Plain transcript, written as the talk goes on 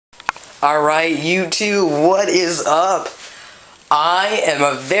Alright, YouTube, what is up? I am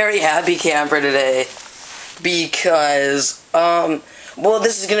a very happy camper today because, well,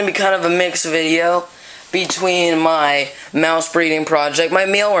 this is going to be kind of a mixed video between my mouse breeding project, my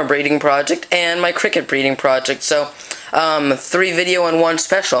mealworm breeding project, and my cricket breeding project. So, 3 video and 1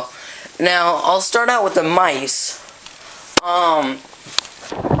 special. Now, I'll start out with the mice.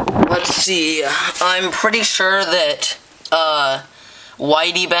 Let's see, I'm pretty sure that,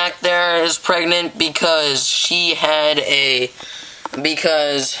 Whitey back there is pregnant because she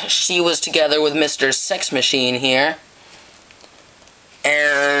was together with Mr. Sex Machine here.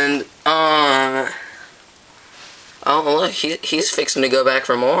 And, oh look, he's fixing to go back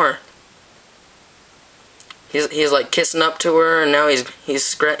for more. He's like kissing up to her, and now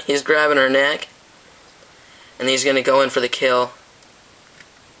he's grabbing her neck. And he's gonna go in for the kill.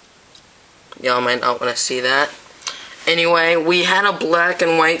 Y'all might not want to see that. Anyway, we had a black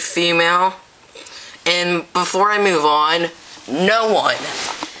and white female, and before I move on, no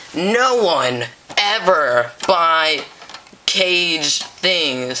one ever buy caged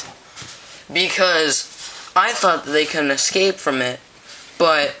things, because I thought that they couldn't escape from it,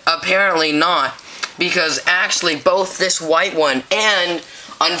 but apparently not, because actually both this white one and,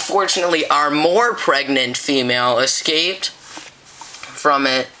 unfortunately, our more pregnant female escaped from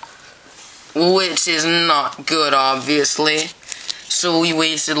it, which is not good, obviously. So we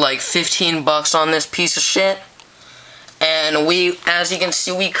wasted like 15 bucks on this piece of shit. And as you can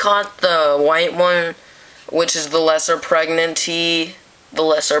see, we caught the white one, which is the lesser pregnancy, the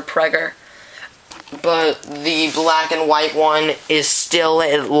lesser pregger. But the black and white one is still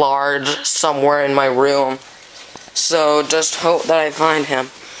at large somewhere in my room. So just hope that I find him.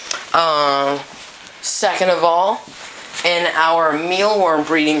 Second of all, in our mealworm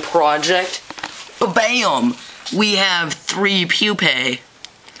breeding project, bam! We have 3 pupae.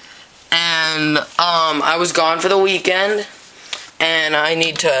 And, I was gone for the weekend, and I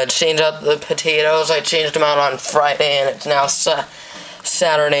need to change out the potatoes. I changed them out on Friday, and it's now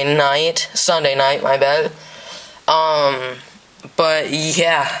Sunday night, my bad. But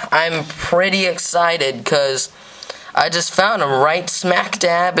yeah, I'm pretty excited, because I just found them right smack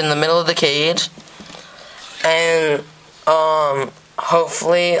dab in the middle of the cage. And,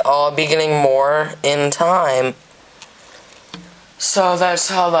 hopefully I'll be getting more in time. So that's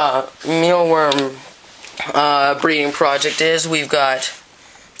how the mealworm breeding project is. We've got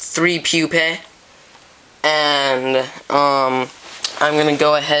 3 pupae, and I'm gonna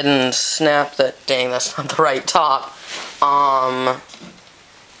go ahead and snap that. Dang, that's not the right top. Well,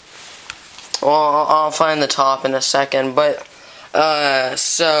 I'll find the top in a second, but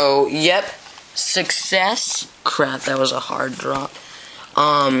so yep, success. Crap, that was a hard drop.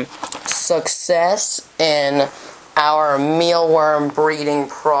 Success in our mealworm breeding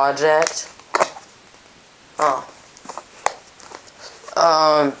project.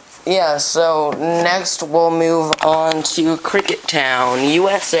 Yeah, so next we'll move on to Cricket Town,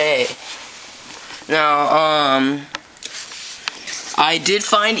 USA. Now, I did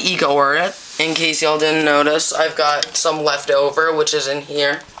find Eco Earth, in case y'all didn't notice. I've got some left over, which is in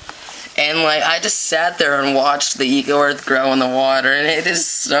here. And, like, I just sat there and watched the Eco Earth grow in the water, and it is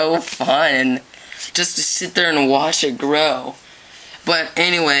so fun just to sit there and watch it grow. But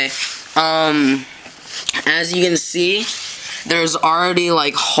anyway, as you can see, there's already,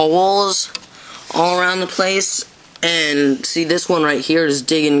 like, holes all around the place. And, see, this one right here is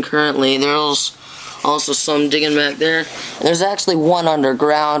digging currently. There's also some digging back there. There's actually one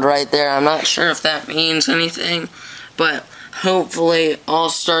underground right there. I'm not sure if that means anything, but hopefully I'll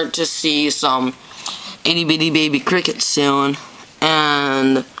start to see some itty-bitty baby crickets soon.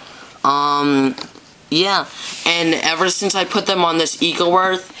 And, yeah. And ever since I put them on this Eco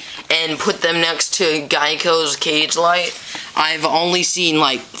Earth and put them next to Geico's cage light, I've only seen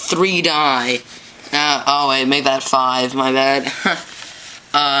like 3 die. Oh wait, make that 5, my bad.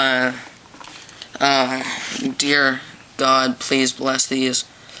 Dear God, please bless these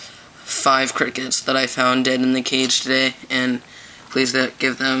 5 crickets that I found dead in the cage today, and please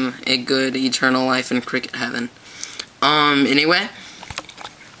give them a good eternal life in cricket heaven. Anyway,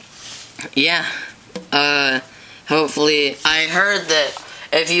 yeah, hopefully, I heard that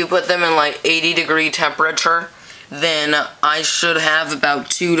if you put them in like 80-degree temperature, then I should have about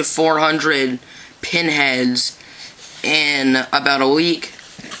 200 to 400 pinheads in about a week.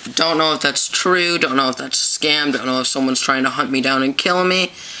 Don't know if that's true, don't know if that's a scam, don't know if someone's trying to hunt me down and kill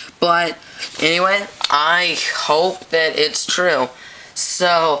me, but anyway, I hope that it's true.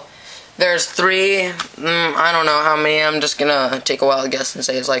 So, there's 3, I don't know how many, I'm just gonna take a wild guess and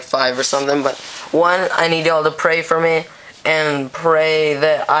say it's like 5 or something, but 1, I need y'all to pray for me, and pray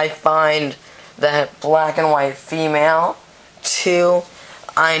that I find that black and white female. 2,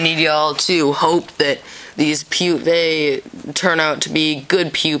 I need y'all to hope that these pupae turn out to be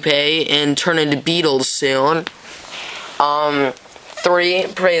good pupae and turn into beetles soon. 3,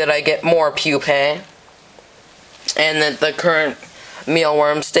 pray that I get more pupae and that the current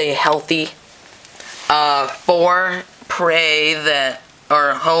mealworms stay healthy. 4, pray that,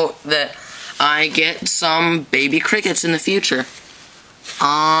 or hope that I get some baby crickets in the future.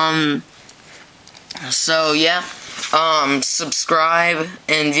 So yeah, subscribe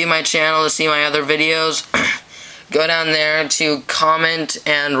and view my channel to see my other videos. Go down there to comment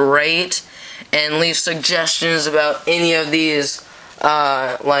and rate and leave suggestions about any of these,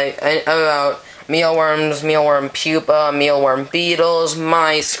 like about mealworms, mealworm pupa, mealworm beetles,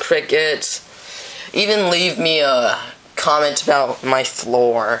 mice, crickets. Even leave me a comment about my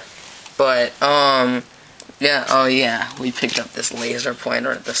floor. But, yeah, oh yeah, we picked up this laser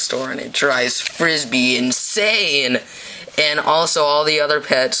pointer at the store and it drives Frisbee insane. And also all the other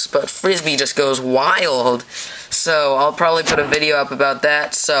pets, but Frisbee just goes wild. So, I'll probably put a video up about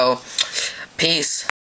that, so, peace.